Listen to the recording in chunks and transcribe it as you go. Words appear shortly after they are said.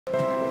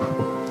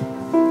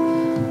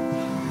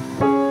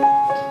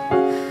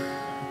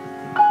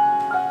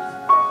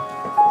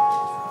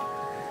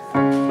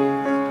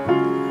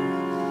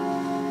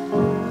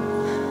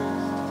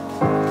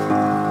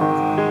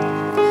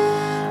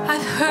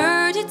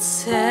it's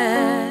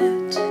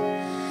said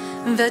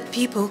that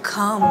people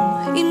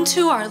come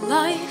into our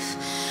life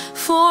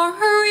for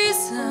a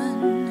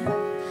reason,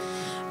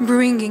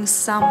 bringing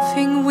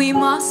something we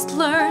must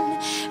learn,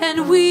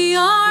 and we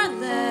are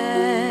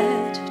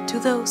led to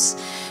those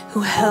who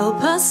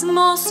help us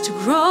most to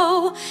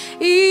grow.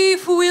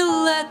 If we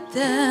let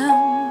them,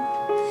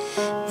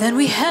 then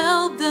we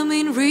help them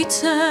in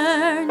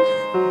return.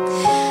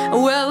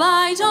 Well,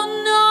 I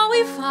don't know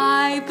if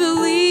I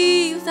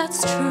believe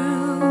that's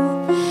true,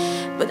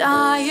 but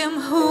I am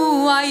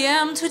who I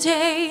am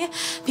today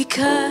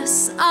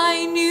because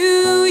I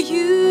knew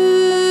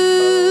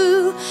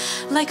you.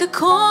 Like a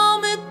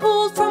comet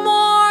pulled from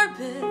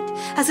orbit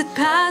as it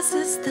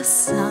passes the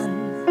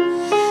sun,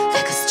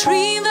 like a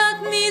stream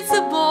that meets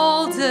a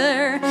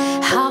boulder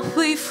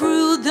halfway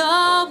through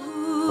the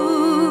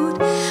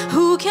wood.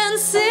 Who can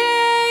say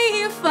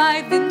if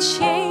I've been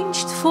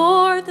changed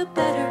for the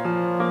better?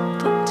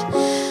 But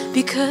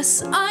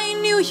because I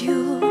knew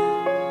you,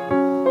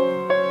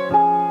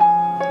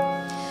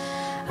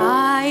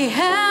 I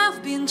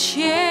have been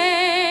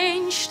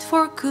changed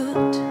for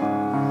good.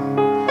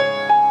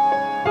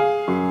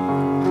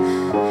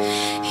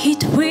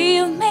 It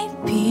will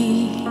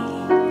maybe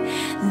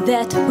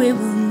that we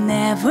will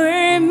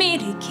never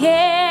meet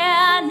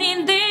again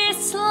in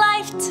this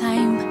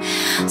lifetime.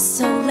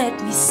 So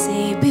let me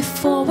say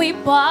before we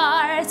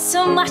part,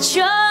 so much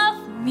of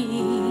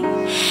me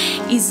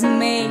is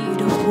made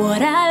of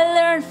what I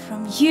learned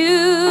from you.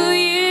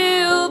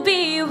 You'll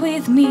be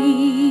with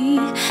me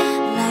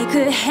like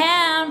a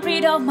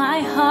handprint of my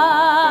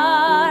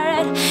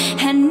heart,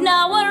 and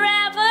now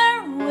wherever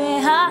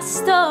where our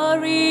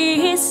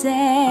stories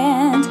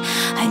end,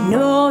 I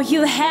know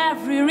you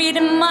have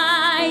rewritten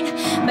mine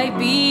by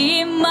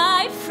being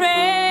my friend.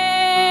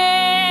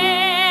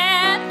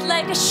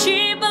 Like a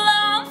ship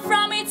along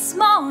from its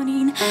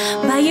morning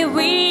by a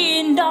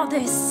wind of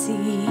the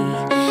sea,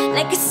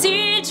 like a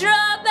sea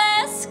drop,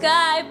 a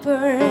sky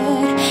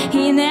bird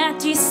in a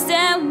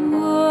distant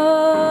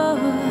wood.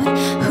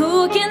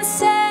 Who can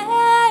say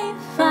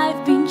if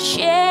I've been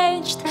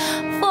changed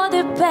for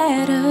the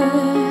better?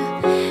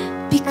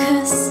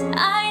 Because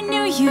I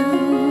knew you,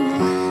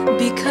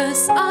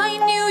 because I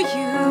knew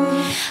you,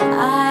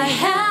 I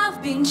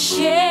have been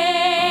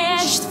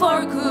changed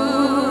for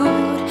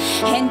good.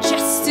 And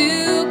just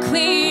to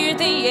clear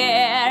the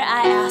air,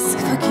 I ask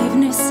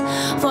forgiveness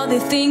for the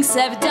things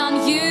I've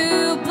done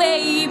you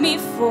blame me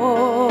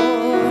for.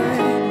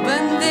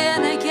 But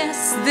then I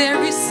guess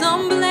there is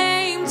some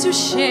blame to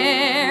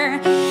share,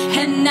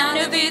 and none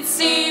of it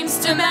seems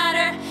to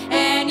matter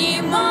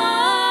anymore.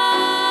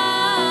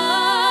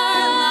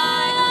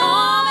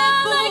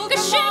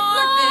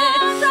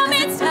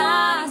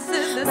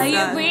 Like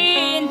a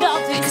wind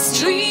of the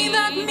stream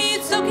that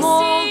meets a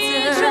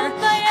boulder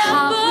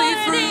halfway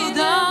through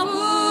the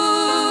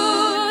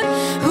wood.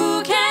 Who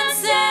can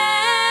say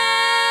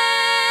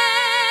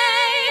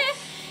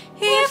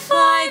if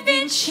I've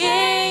been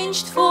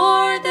changed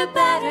for the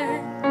better?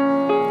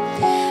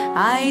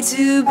 I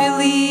do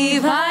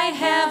believe I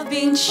have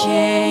been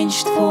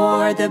changed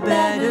for the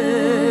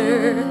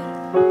better.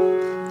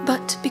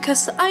 But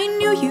because I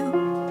knew you,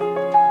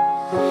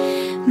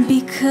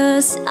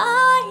 because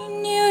I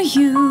knew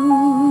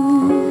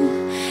you.